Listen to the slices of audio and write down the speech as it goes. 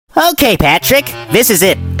Okay, Patrick, this is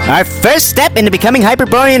it. Our first step into becoming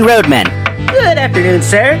Hyperborean roadmen. Good afternoon,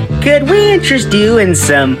 sir. Could we interest you in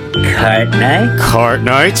some cart night? Cart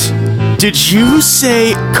night? Did you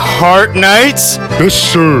say cart night? Yes,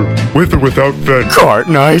 sir. With or without fence. Cart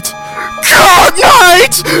night? Cart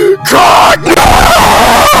night! Cart night!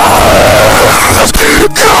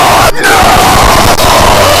 Cart night!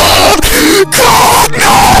 Cart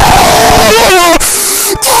night!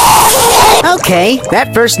 Okay,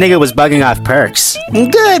 that first nigga was bugging off perks.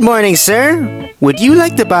 Good morning, sir. Would you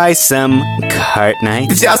like to buy some cart night?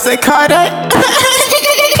 Did y'all say cart night?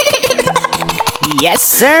 Yes,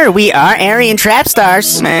 sir. We are Aryan trap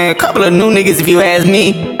stars. Man, a couple of new niggas if you ask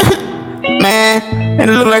me. Man, and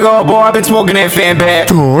it look like, oh boy, I've been smoking that fan bag.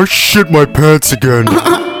 Oh, I shit my pants again.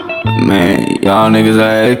 Man, y'all niggas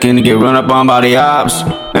are gonna get run up on by the ops.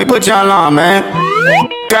 Hey, put y'all on, man.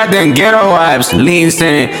 Goddamn ghetto vibes, lean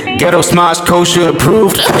scented, ghetto smarts, kosher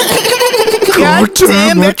approved. God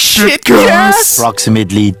damn that shit, guys.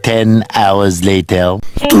 Approximately 10 hours later.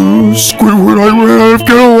 Squidward, I ran out of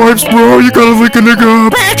ghetto wipes, bro. You gotta lick a nigga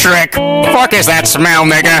up. Patrick! Fuck is that smell,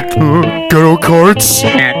 nigga? Ghetto carts.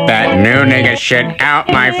 Get that new nigga shit out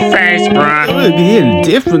my face, bruh. It be hitting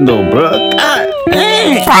different though, bro. God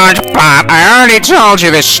dang. SpongeBob, I already told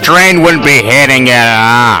you this strain wouldn't be hitting it.